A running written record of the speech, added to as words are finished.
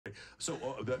So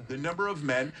the number of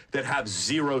men that have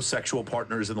 0 sexual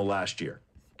partners in the last year.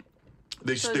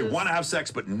 They want to have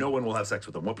sex, but no one will have sex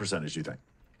with them. What percentage do you think?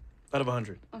 Out of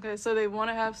 100. Okay, so they want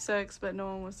to have sex, but no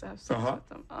one wants to have sex with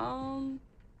them. I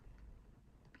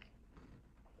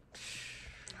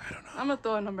don't know. I'm going to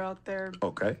throw a number out there.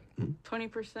 Okay.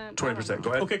 20%. 20%.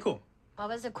 Go ahead. Okay, cool. What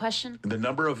was the question?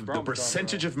 The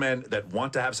percentage of men that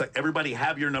want to have sex. Everybody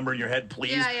have your number in your head,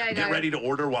 please. Yeah, Get ready to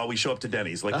order while we show up to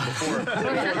Denny's. Like before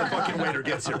the fucking waiter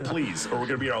gets here, please, or we're going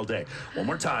to be here all day. One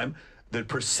more time. The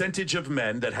percentage of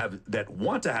men that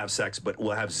want to have sex but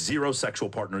will have 0 sexual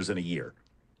partners in a year.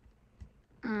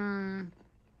 I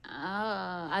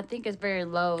think it's very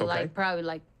low. Okay. Like probably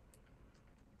like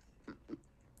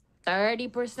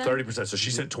 30%. 30%. So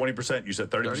she said 20%. You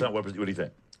said 30%. What do you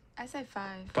think? I say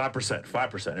 5. 5%.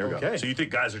 5%. Here we go. So you think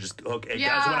guys are just okay? Yeah.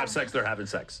 Guys want to have sex. They're having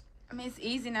sex. I mean, it's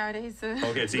easy nowadays to It's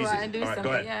go easy. out and do All right, something.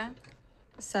 go ahead. Yeah.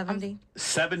 70.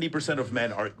 70% of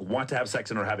men want to have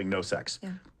sex and are having no sex.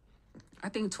 Yeah. I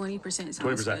think 20% sounds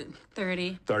 20%. good.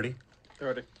 30. 30.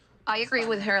 30. I agree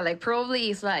with her. Like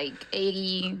probably it's like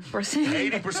 80%.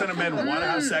 80% of men want to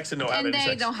have sex and don't have any sex.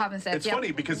 And they don't have sex. It's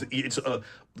funny because it's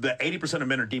the 80% of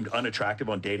men are deemed unattractive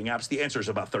on dating apps. The answer is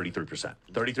about 33%.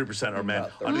 33% are men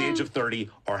under the age of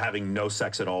 30 are having no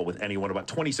sex at all with anyone. About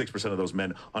 26% of those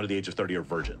men under the age of 30 are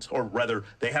virgins, or rather,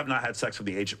 they have not had sex from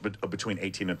the age between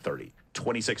 18 and 30.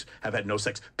 26 have had no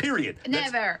sex. Period.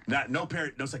 Never.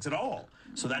 No sex at all.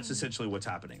 So that's essentially what's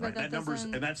happening, right? But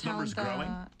That's numbers growing.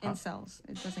 Incels.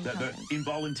 It doesn't count. The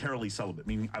involuntarily celibate,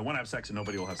 meaning I want to have sex and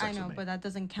nobody will have sex I know, with me. but that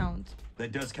doesn't count.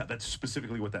 That does count. That's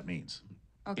specifically what that means.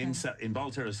 Okay.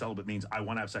 Involuntarily celibate means I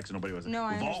want to have sex and nobody will have sex. No,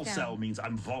 I understand. Vol-cel means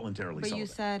I'm voluntarily But celibate.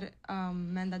 you said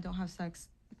men that don't have sex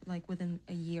like within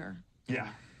a year. Yeah.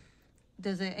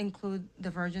 Does it include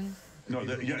the virgins? No,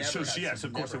 yes,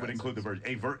 of course it would include the virgin.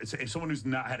 If someone who's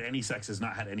not had any sex has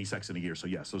not had any sex in a year, so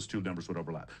yes, those two numbers would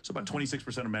overlap. So about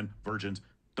 26% of men, virgins,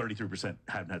 33%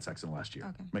 hadn't had sex in the last year.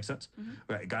 Okay. Make sense?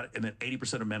 Okay, got it. And then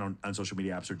 80% of men on social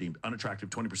media apps are deemed unattractive,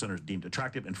 20% are deemed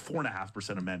attractive, and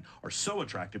 4.5% of men are so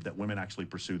attractive that women actually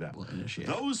pursue them.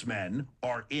 Those men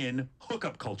are in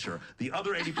hookup culture. The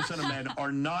other 80% of men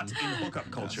are not in hookup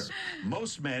culture.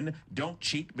 Most men don't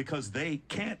cheat because they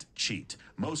can't cheat.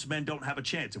 Most men don't have a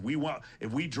chance. If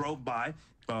we drove by,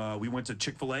 we went to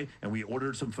Chick-fil-A and we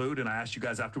ordered some food, and I asked you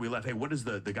guys after we left, hey, what is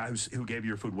the guy who gave you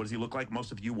your food, what does he look like?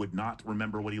 Most of you would not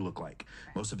remember what he looked like.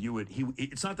 Most of you would,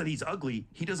 it's not that he's ugly,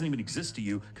 he doesn't even exist to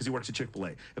you because he works at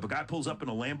Chick-fil-A. If a guy pulls up in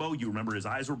a Lambo, you remember his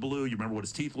eyes were blue, you remember what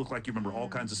his teeth looked like, you remember all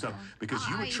kinds of stuff because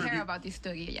you attribute. I hear about this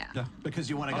story, yeah. Because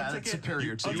you want a guy that's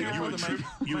superior to you.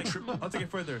 I'll take it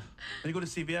further. When you go to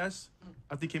CVS,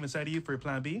 after he came inside of you for your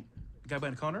plan B, the guy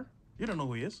behind the counter, you don't know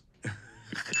who he is.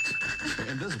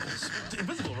 Invisibles.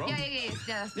 Invisible, bro. Yeah,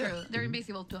 that's true. They're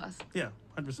invisible to us. Yeah,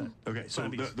 100%. Okay, so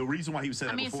the reason why he said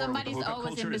that I mean, before somebody's with the hookup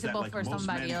always culture is that, invisible like, for most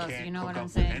somebody men else. can't You know what hook I'm up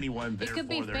with saying? anyone, It could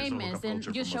be therefore there's no famous, hookup and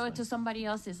culture you for show most it to men. somebody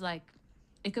else. It's like,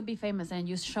 it could be famous, and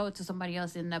you show it to somebody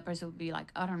else, and that person would be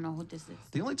like, I don't know who this is.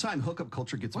 The only time hookup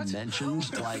culture gets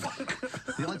mentioned, like,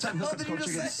 the only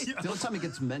time it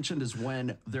gets mentioned is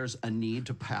when there's a need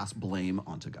to pass blame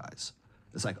onto guys.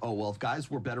 It's like, oh, well, if guys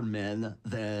were better men,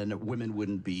 then women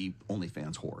wouldn't be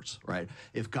OnlyFans whores, right?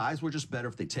 If guys were just better,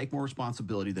 if they take more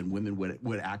responsibility, then women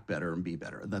would act better and be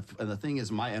better. And the thing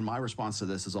is, my response to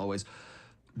this is always,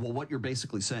 well, what you're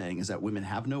basically saying is that women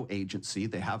have no agency,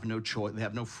 they have no choice, they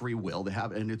have no free will,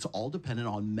 and it's all dependent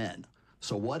on men.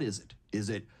 So what is it? Is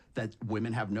it that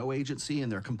women have no agency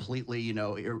and they're completely,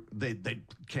 they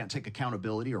can't take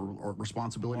accountability or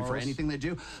responsibility for anything they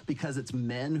do because it's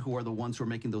men who are the ones who are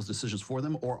making those decisions for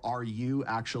them? Or are you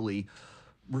actually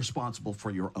responsible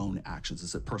for your own actions?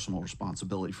 Is it personal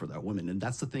responsibility for that woman? And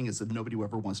that's the thing, is that nobody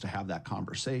ever wants to have that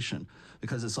conversation,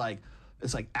 because it's like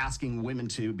asking women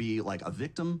to be like a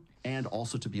victim and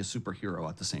also to be a superhero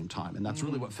at the same time. And that's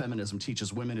really what feminism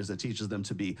teaches women, is it teaches them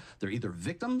to be, they're either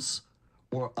victims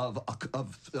or of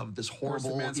this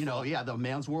horrible, the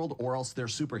man's world, or else they're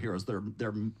superheroes.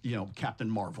 They're Captain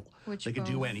Marvel. They can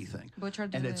do anything.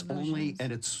 And it's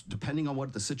depending on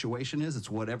what the situation is, it's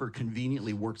whatever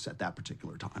conveniently works at that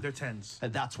particular time. They're tens.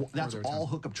 And that's all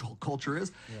hookup culture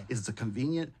is it's a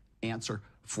convenient answer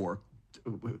for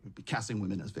casting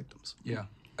women as victims. Yeah.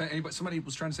 Somebody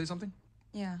was trying to say something?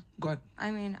 Yeah. Go ahead.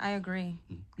 I mean, I agree.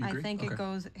 You agree? I think it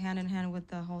goes hand in hand with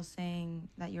the whole saying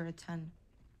that you're a 10.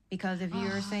 Because if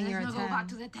you're saying you're a 10... Let's not go back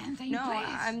to the 10 thing, No, please.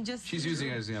 I'm just... She's using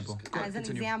it as an example. Go ahead, as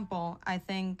an example, I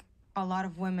think a lot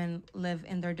of women live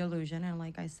in their delusion. And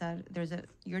like I said, there's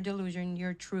your delusion,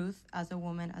 your truth as a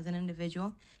woman, as an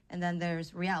individual. And then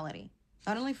there's reality.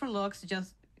 Not only for looks,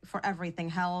 just for everything.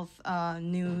 Health,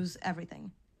 news, everything.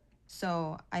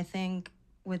 So I think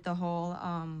with the whole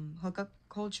hookup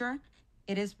culture,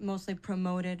 it is mostly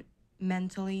promoted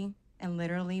mentally and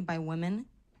literally by women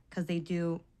because they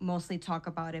do mostly talk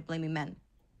about it, blaming men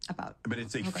about. But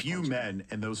it's a few culture. men,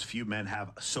 and those few men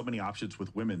have so many options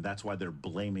with women. That's why they're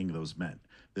blaming those men.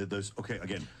 Okay,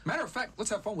 again. Matter of fact, let's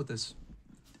have fun with this.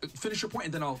 Finish your point,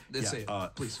 and then I'll say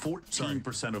it. Please.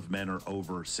 14% of men are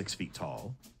over 6 feet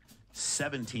tall.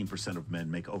 17% of men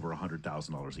make over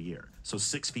 $100,000 a year. So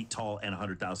 6 feet tall and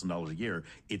 $100,000 a year,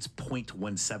 it's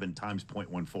 0.17 times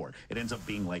 0.14. It ends up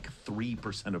being like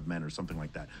 3% of men or something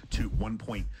like that. To 1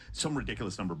 point, some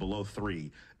ridiculous number below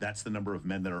 3. That's the number of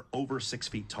men that are over 6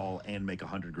 feet tall and make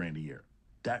 100 grand a year.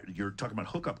 That you're talking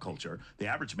about hookup culture. The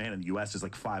average man in the U.S. is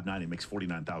like 5'9" and makes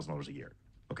 $49,000 a year.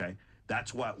 Okay.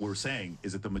 That's what we're saying,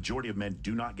 is that the majority of men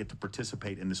do not get to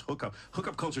participate in this hookup.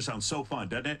 Hookup culture sounds so fun,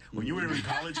 doesn't it? When you were in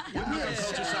college, wouldn't hookup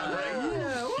culture sound great?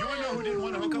 You want to know who didn't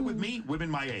want to hook up with me? Women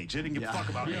my age. They didn't give a fuck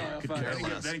about me.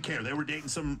 They didn't care. They were dating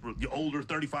some older,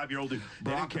 35-year-old dude.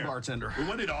 They didn't care. Bartender.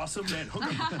 Wasn't it awesome, man?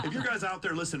 Hookup. If you guys out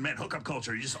there listen, man, hookup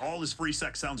culture, just all this free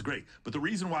sex sounds great. But the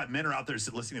reason why men are out there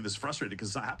listening to this frustrated because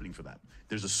it's not happening for them.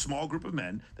 There's a small group of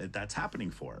men that's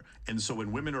happening for. And so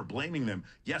when women are blaming them,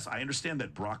 yes, I understand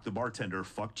that Brock the bartender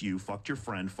fucked you, fucked your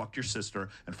friend, fucked your sister,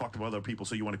 and fucked other people,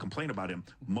 so you want to complain about him.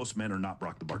 Most men are not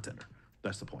Brock the bartender.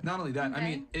 That's the point. Not only that, I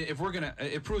mean, if we're gonna,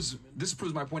 this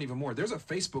proves my point even more. There's a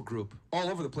Facebook group all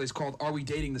over the place called "Are We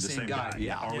Dating the Same Guy?"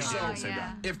 Yeah, are we dating the same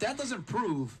guy? If that doesn't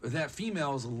prove that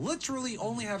females literally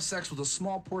only have sex with a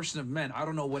small portion of men, I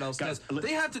don't know what else does.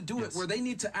 They have to do it where they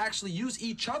need to actually use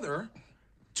each other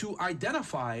to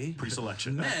identify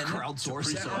pre-selection men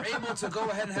crowdsourcing that are able to go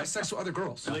ahead and have sex with other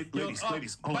girls.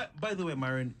 Ladies. By the way,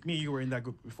 Myron, me and you were in that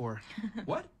group before.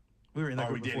 What? We were in that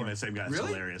Are we group dating before. the same guy? It's Really?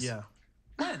 hilarious. Yeah.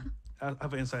 When? I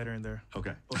have an insider in there.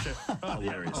 Okay. Oh shit.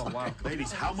 Hilarious. Oh, wow.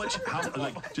 Ladies,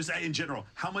 just in general,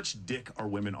 how much dick are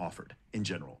women offered in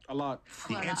general? A lot.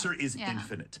 The answer is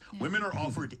infinite. Women are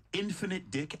offered infinite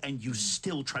dick, and you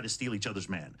still try to steal each other's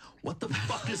man. What the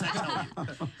fuck does that tell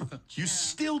you? You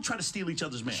still try to steal each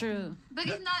other's man. True. But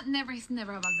it's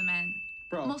never about the man.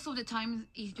 Bro. Most of the time,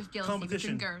 it's just jealousy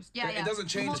Competition. between girls. Yeah, It doesn't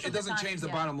change. Most It of the doesn't time, change the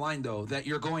yeah. bottom line, though, that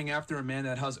you're going after a man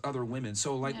that has other women.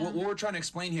 So, like, what we're trying to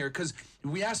explain here, because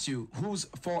we asked you whose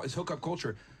fault is hookup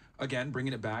culture. Again,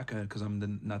 bringing it back because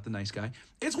I'm not the nice guy.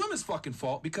 It's women's fucking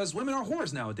fault because women are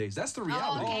whores nowadays. That's the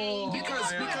reality. okay.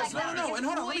 Because no, and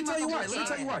hold on. Let me tell you why. Let me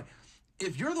tell you why.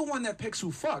 If you're the one that picks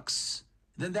who fucks,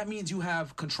 then that means you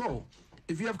have control.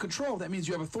 If you have control, that means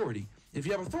you have authority. If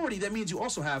you have authority, that means you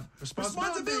also have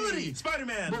responsibility.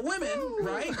 Spider-Man. But women,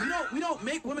 right? We don't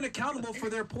make women accountable for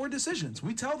their poor decisions.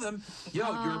 We tell them, yo,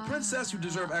 you're a princess, you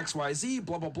deserve X, Y, Z,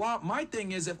 blah, blah, blah. My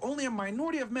thing is, if only a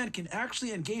minority of men can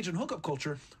actually engage in hookup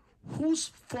culture, whose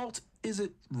fault is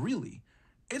it really?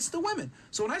 It's the women.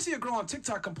 So when I see a girl on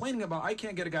TikTok complaining about I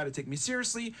can't get a guy to take me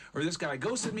seriously, or this guy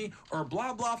ghosted me, or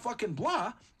blah, blah, fucking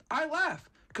blah, I laugh.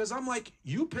 Because I'm like,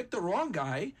 you picked the wrong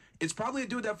guy. It's probably a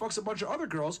dude that fucks a bunch of other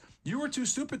girls. You were too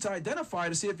stupid to identify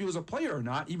to see if he was a player or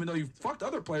not, even though you fucked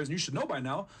other players and you should know by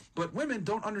now. But women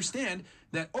don't understand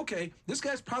that, okay, this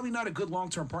guy's probably not a good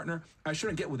long-term partner. I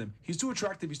shouldn't get with him. He's too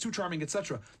attractive. He's too charming,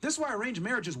 etc. This is why arranged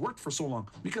marriages worked for so long.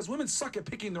 Because women suck at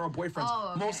picking their own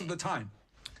boyfriends most of the time.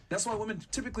 That's why women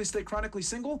typically stay chronically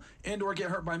single and or get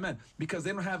hurt by men, because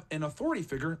they don't have an authority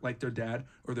figure like their dad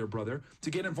or their brother to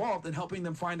get involved in helping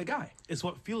them find a guy. It's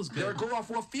what feels good. They'll go off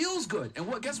what feels good.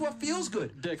 And guess what feels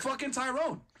good? Dick. Fucking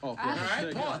Tyrone. Oh, All right,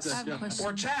 dick, pause. dick, yeah.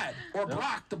 Or Chad, or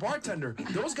Brock, the bartender.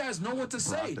 Those guys know what to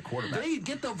say. the quarterback. They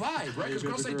get the vibe, right? Because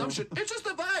girls say dumb shit. It's just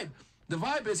the vibe. The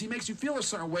vibe is he makes you feel a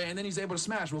certain way, and then he's able to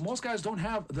smash. Well, most guys don't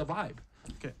have the vibe.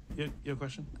 Okay, you have a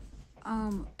question?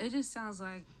 It just sounds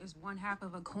like it's one half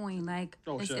of a coin. Like,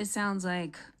 shit. it sounds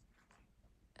like,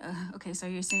 okay, so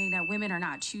you're saying that women are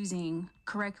not choosing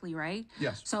correctly, right?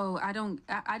 Yes. So I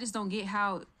just don't get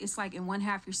how it's like in one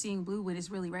half you're seeing blue when it's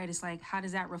really red. It's like, how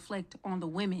does that reflect on the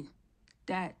women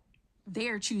that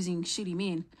they're choosing shitty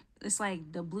men? It's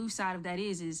like the blue side of that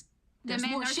is there's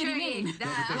men more are shitty shitty. men.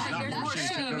 There's more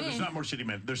shitty There's men. not more shitty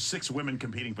men. There's 6 women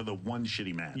competing for the one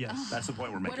shitty man. Yes. That's the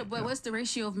point we're making. What's the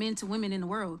ratio of men to women in the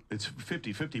world? It's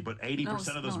 50-50, but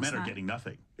 80% of those men are getting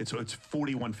nothing. It's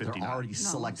 41-59. They're already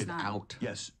selected not. out.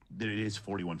 Yes, it is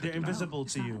 41-59. They're invisible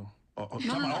to you. No.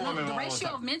 The ratio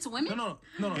of men to women? No.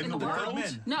 In the world?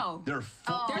 Men. No. There's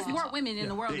more women in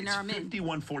the world than there are men.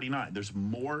 51-49. There's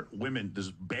more women.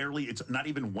 There's barely, it's not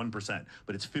even 1%,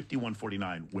 but it's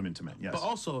 51-49 women to men. Yes. But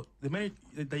also, the men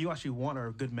that you actually want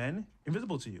are good men,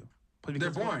 invisible to you.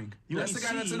 They're boring. That's the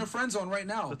guy that's in the friend zone right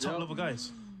now. The top level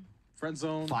guys. Friend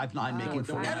zone. 5'9", making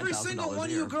 $49,000 Every single one of a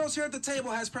you year. girls here at the table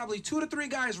has probably 2 to 3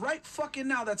 guys right fucking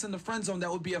now that's in the friend zone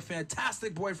that would be a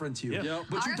fantastic boyfriend to you. Yeah.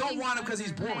 But you I don't think want him because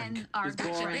he's boring. men are He's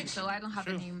good boring. friends, so I don't have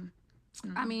any.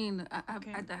 I mean,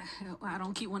 I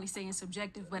don't keep wanting to say it's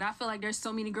subjective, but I feel like there's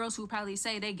so many girls who probably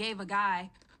say they gave a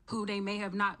guy who they may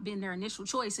have not been their initial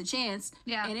choice a chance.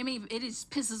 Yeah. And it just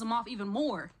pisses them off even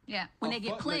more. Yeah. When they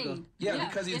get played. Yeah,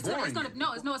 because he's boring. It's gonna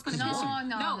piss you.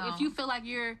 No. If you feel like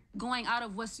you're going out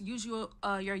of what's usual,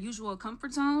 your usual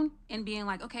comfort zone and being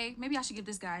like, okay, maybe I should give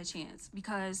this guy a chance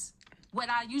because what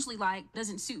I usually like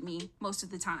doesn't suit me most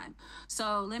of the time.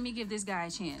 So let me give this guy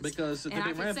a chance. Because if And they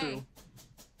I ran can say, through.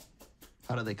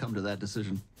 How do they come to that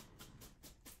decision?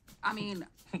 I mean,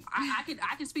 I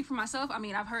can speak for myself. I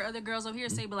mean, I've heard other girls over here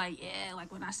say, but like, yeah,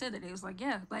 like when I said that, it was like,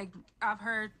 yeah, like I've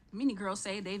heard many girls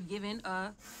say they've given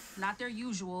not their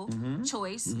usual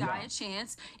choice guy a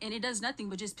chance, and it does nothing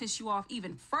but just piss you off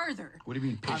even further. What do you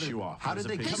mean piss you off? How did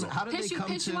they come? How did they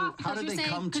come to? How did they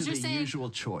come to the usual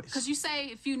choice? Because you say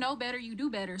if you know better, you do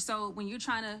better. So when you're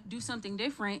trying to do something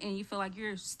different and you feel like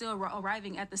you're still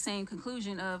arriving at the same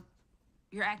conclusion of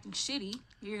you're acting shitty,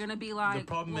 you're gonna be like, The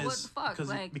problem well, is what the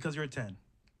fuck? because you're a 10.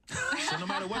 So no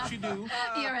matter what you do,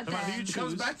 You're a no matter who you thing. choose, It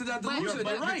comes back to that But- delusion.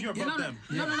 You're right. You're above them.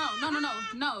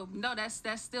 No.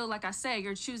 That's still, like I said,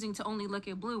 you're choosing to only look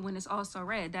at blue when it's also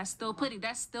red. That's still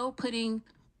putting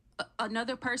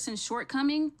another person's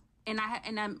shortcoming, and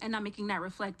I'm making that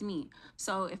reflect me.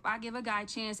 So if I give a guy a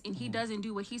chance and he doesn't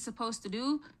do what he's supposed to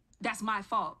do, that's my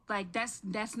fault. Like that's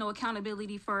no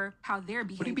accountability for how they're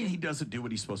behaving. What do you mean he doesn't do what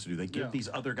he's supposed to do? They give these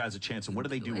other guys a chance, and what do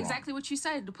they do wrong? Exactly what you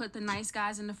said, to put the nice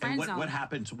guys in the friend And zone. what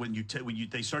happens when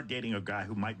they start dating a guy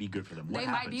who might be good for them? What They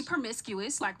happens? might be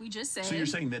promiscuous, like we just said. So you're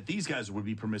saying that these guys would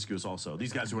be promiscuous also?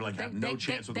 These guys who are like have no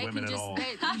chance with women at all?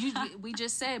 We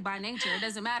just said by nature, it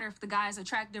doesn't matter if the guy is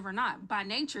attractive or not. By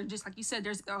nature, just like you said,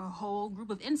 there's a whole group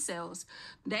of incels.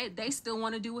 They still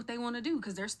want to do what they want to do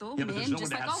because they're still Yeah, but men, there's no one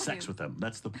just to like have all sex of you. with them.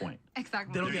 That's the point.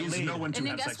 Exactly. They don't get There's laid. no one to And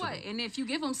then have guess sex what? with them. And if you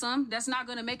give them some, that's not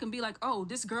going to make them be like, oh,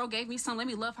 this girl gave me some. Let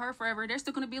me love her forever. They're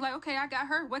still going to be like, okay, I got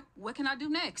her. What can I do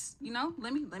next? You know,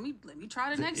 let me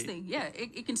try the next thing. Yeah,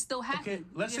 it can still happen. Okay,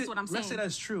 let's That's say what I'm saying. let's say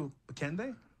that's true, but can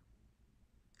they?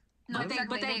 No,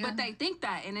 But they think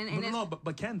that, and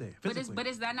But can they? Physically? But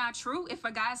is that not true? If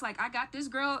a guy's like, I got this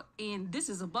girl and this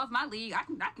is above my league, I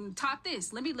can top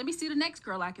this. Let me see the next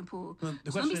girl I can pull. The Let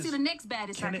question me see is, the next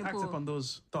baddest I can they can act pull. upon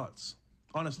those thoughts?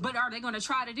 Honestly. But are they going to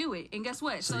try to do it? And guess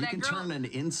what? So you that can girl, turn an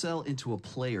incel into a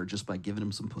player just by giving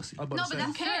him some pussy. I'm about No, to but say.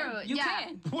 that's can. true. You Yeah.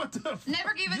 can. What the fuck?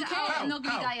 Never give it You out can. and no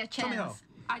give a guy a Tell me how. chance.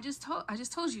 I just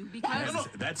told you because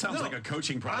That sounds No. like a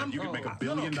coaching product. You could make $1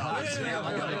 No, billion. yeah,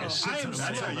 I gotta make a shit I ton am of slow.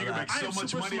 money. That's how you could make I so am much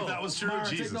super money slow. if that was true. Myron,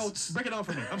 take Jesus. notes. Break it down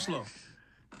for me. I'm slow.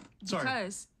 Sorry.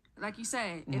 Because, like you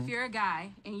said, if you're a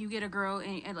guy and you get a girl,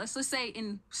 and let's say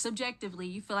in subjectively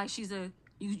you feel like she's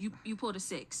you pulled a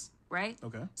 6, right?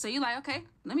 Okay. So you're like, okay,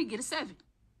 let me get a 7.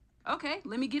 Okay,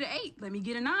 let me get an 8. Let me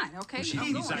get a 9. Okay, He's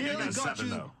I'm not going. gonna get a got 7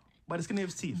 you though. by the skin of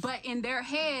his teeth. But in their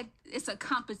head, it's a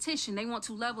competition. They want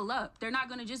to level up. They're not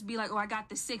gonna just be like, oh, I got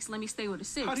the 6. Let me stay with a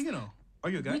 6. How do you know? Are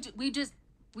you a guy? We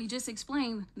just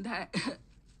explained that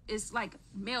it's like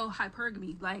male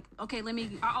hypergamy. Like, okay,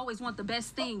 I always want the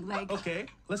best thing. Like, Okay,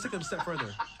 let's take it a step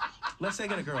further. Let's say I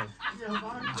get a girl.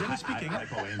 Generally speaking, I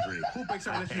call Andrew. who breaks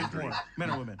up relationships more,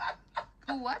 men or women?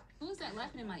 Who what? who's that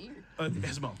laughing in my ear?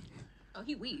 His mom. Oh,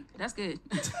 he weak. That's good.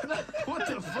 What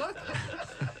the fuck?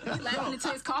 He laughing into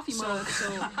his coffee mug.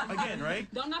 So again, right?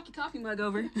 Don't knock your coffee mug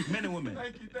over. Men and women.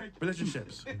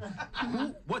 Relationships.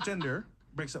 What gender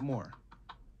breaks up more?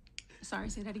 Sorry,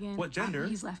 say that again. What gender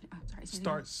He's laughing. I'm sorry. Say that again.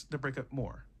 Starts the breakup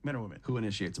more, men or women? Who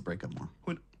initiates a breakup more?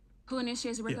 Who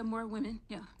initiates a breakup Yeah. more? Women.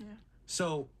 Yeah.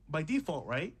 So by default,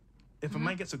 right? If a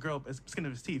man gets a girl by the skin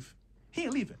of his teeth, he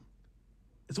ain't leaving.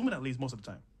 It's a woman that leaves most of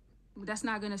the time. That's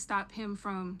not gonna stop him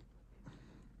from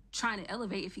trying to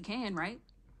elevate if he can, right?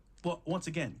 Well, once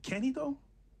again, can he though?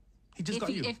 He just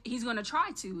got you. If he's gonna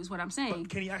try to, is what I'm saying. But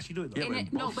can he actually do it though? Yeah,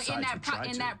 but both But sides would try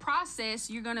in to. that process,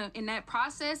 in that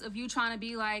process of you trying to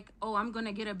be like, oh, I'm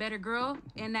gonna get a better girl,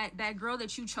 and that girl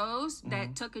that you chose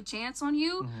that took a chance on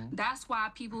you, that's why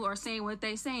people are saying what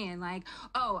they saying. Like,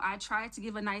 oh, I tried to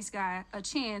give a nice guy a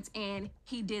chance, and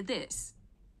he did this.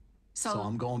 So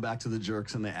I'm going back to the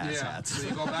jerks and the ass hats. So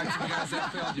you go back to the guys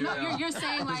that failed you. Yeah. You're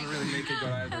saying like, Doesn't really make it good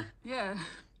either. yeah.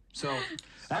 So,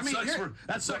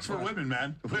 That sucks for women,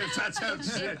 man. That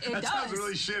sounds does.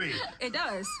 really shitty. It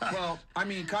does. well, I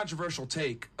mean, controversial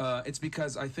take. It's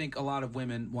because I think a lot of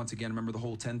women, once again, remember the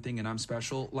whole 10 thing and I'm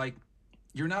special. Like,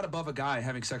 you're not above a guy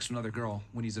having sex with another girl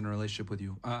when he's in a relationship with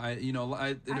you.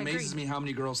 It amazes me how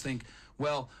many girls think,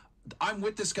 well, I'm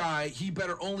with this guy. He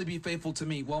better only be faithful to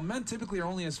me. Well, men typically are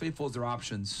only as faithful as their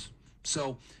options.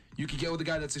 So you could get with a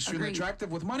guy that's extremely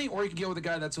attractive with money, or you could get with a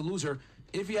guy that's a loser.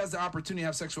 If he has the opportunity to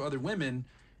have sex with other women,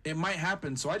 it might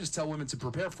happen. So I just tell women to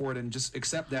prepare for it and just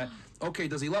accept that. Okay,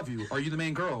 does he love you? Are you the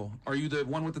main girl? Are you the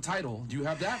one with the title? Do you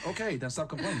have that? Okay, then stop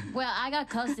complaining. Well, I got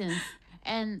cousins,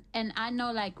 and I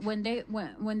know like when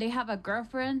they have a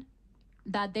girlfriend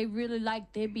that they really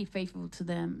like, they be faithful to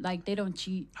them. Like they don't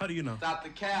cheat. How do you know? Stop the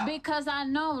cap. Because I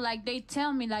know, like they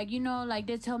tell me, like like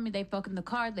they tell me they fuck in the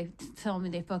car, they tell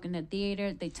me they fuck in the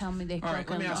theater, they tell me they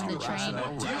fuck on the train.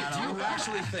 Do you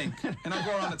actually think, and I'll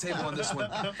go around the table on this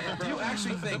one, do you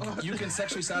actually think you can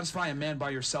sexually satisfy a man by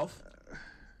yourself?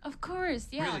 Of course,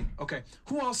 yeah. Really? Okay.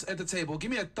 Who else at the table? Give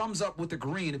me a thumbs up with the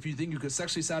green if you think you could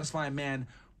sexually satisfy a man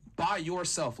by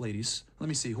yourself, ladies. Let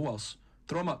me see. Who else?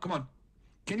 Throw them up. Come on.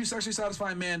 Can you sexually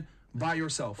satisfy a man by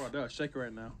yourself? Bro, shake it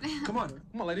right now. Come on.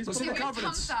 Come on, ladies. Let's see the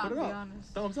confidence. Put it up.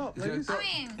 Thumbs up, ladies. I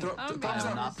mean, Thumbs up.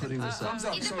 I'm not putting this up. Thumbs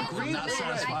up. It So depends green on or the man,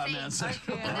 red? I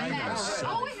think.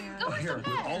 Always go with Here. the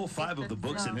man. All 5 of the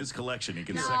books in his collection, he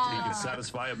can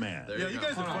satisfy a man. Yeah, you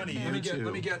guys are funny. Let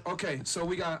me get. Okay, so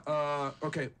we got.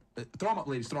 Okay, throw them up,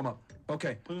 ladies. Throw them up.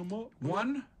 Okay. Put them up.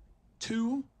 1,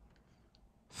 2,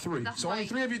 3. That's So only right.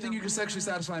 3 of you think you can sexually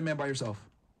satisfy a man by yourself.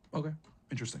 Okay,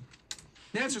 interesting.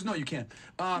 The answer is no, you can't.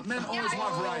 Men always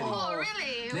want variety. Oh,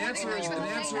 really? The answer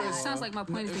is Sounds like my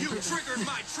point is being proven. Triggered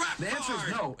my trap the answer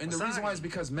is no, and the reason why is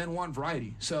because men want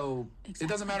variety. So it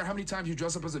doesn't matter how many times you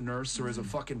dress up as a nurse or as a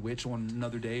fucking witch on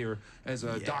another day or as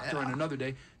a doctor on another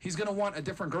day. He's gonna want a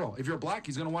different girl. If you're black,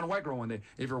 he's gonna want a white girl one day.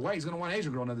 If you're white, he's gonna want an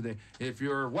Asian girl another day. If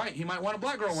you're white, he might want a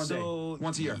black girl one day,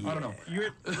 once a year. I don't know.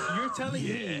 You're telling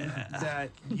me that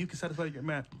you can satisfy your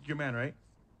man, right?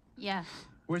 Yeah.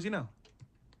 Where's he now?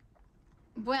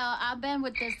 Well, I've been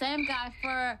with the same guy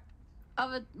for,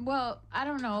 I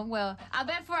don't know. Well, I've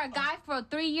been for a guy for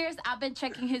 3 years. I've been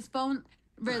checking his phone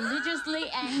religiously,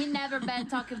 and he never been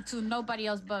talking to nobody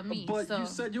else but me. But so. you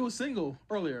said you were single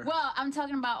earlier. Well, I'm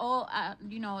talking about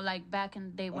like back in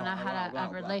the day when I had a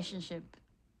relationship,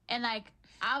 and like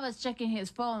I was checking his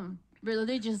phone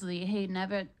religiously. He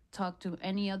never talked to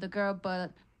any other girl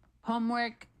but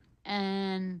homework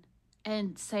and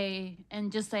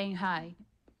just saying hi.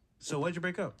 So why'd you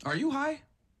break up? Are you high?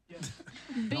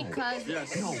 Because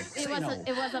Yes.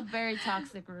 it was a very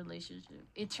toxic relationship.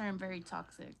 It turned very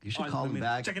toxic. You should call him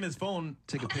back, Checking his phone.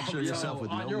 take a picture of yourself with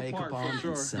on no your makeup part, on, for and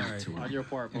sure. send it to him. On your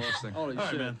part, bro. Interesting. Holy All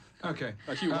right, shit. man. Okay.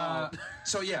 Like you wild.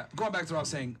 So yeah, going back to what I was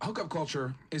saying, hookup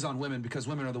culture is on women because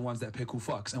women are the ones that pick who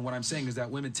fucks. And what I'm saying is that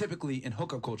women typically in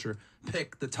hookup culture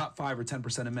pick the top 5 or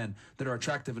 10% of men that are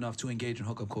attractive enough to engage in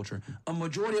hookup culture. A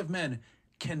majority of men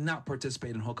cannot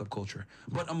participate in hookup culture,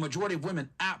 but a majority of women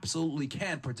absolutely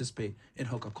can participate in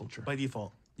hookup culture. By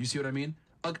default. You see what I mean?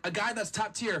 A guy that's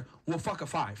top tier will fuck a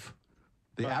 5.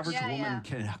 The average Yeah, woman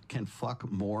yeah. can fuck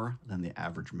more than the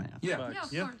average man. Yeah. Yeah,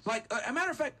 of Yeah. course. Like, a matter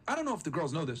of fact, I don't know if the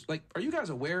girls know this. Like, are you guys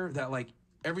aware that, like,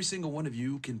 every single one of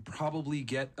you can probably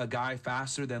get a guy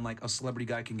faster than, like, a celebrity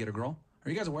guy can get a girl? Are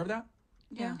you guys aware of that?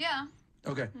 Yeah.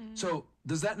 Okay. So,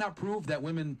 does that not prove that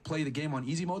women play the game on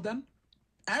easy mode then?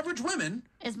 Average women...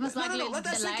 It's most no, likely let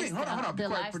that the sink in. Hold on. Be the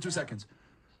quiet for 2 lifestyle. seconds.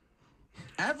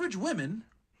 Average women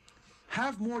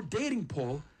have more dating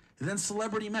pull than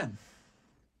celebrity men.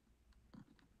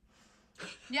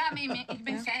 Yeah, I mean, it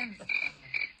makes sense.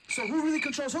 So, who really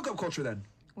controls hookup culture then?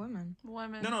 Women.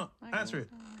 Women. No, answer it.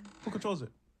 Who controls it?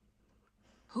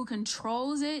 Who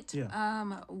controls it?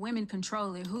 Yeah. Women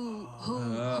control it. Who?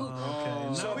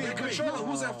 Okay. So, we the agree. controller,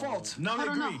 who's at fault? Now we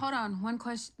agree. Hold on. One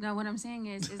question. No, what I'm saying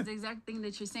is the exact thing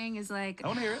that you're saying is like. I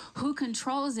want to hear it. Who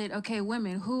controls it? Okay,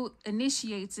 women. Who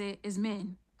initiates it is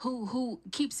men. Who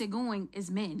keeps it going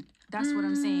is men. That's what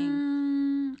I'm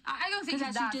saying. I don't think it's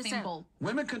Because as you that just said- simple.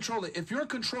 Women control it. If you're in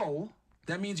control,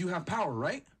 that means you have power,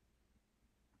 right?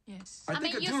 Yes. I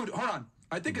think mean, a dude, hold on.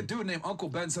 I think a dude named Uncle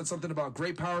Ben said something about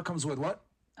great power comes with what?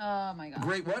 Oh my god.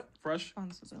 Great what? Fresh.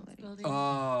 Responsibility.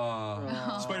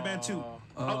 Spider-Man 2.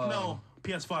 Oh, no.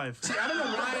 PS5. See, I don't know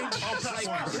why.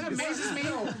 It amazes me.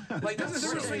 Like, there's a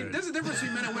difference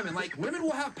between men and women. Like, women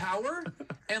will have power,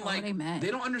 and like they mad. they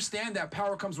don't understand that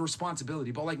power comes with responsibility.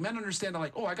 But like men understand that,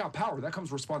 like, oh, I got power, that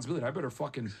comes with responsibility. I better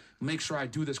fucking make sure I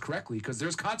do this correctly because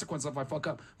there's consequences if I fuck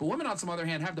up. But women, on some other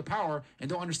hand, have the power and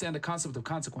don't understand the concept of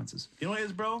consequences. You know what it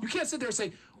is, bro? You can't sit there and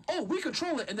say, oh, we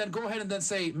control it, and then go ahead and then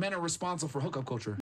say men are responsible for hookup culture.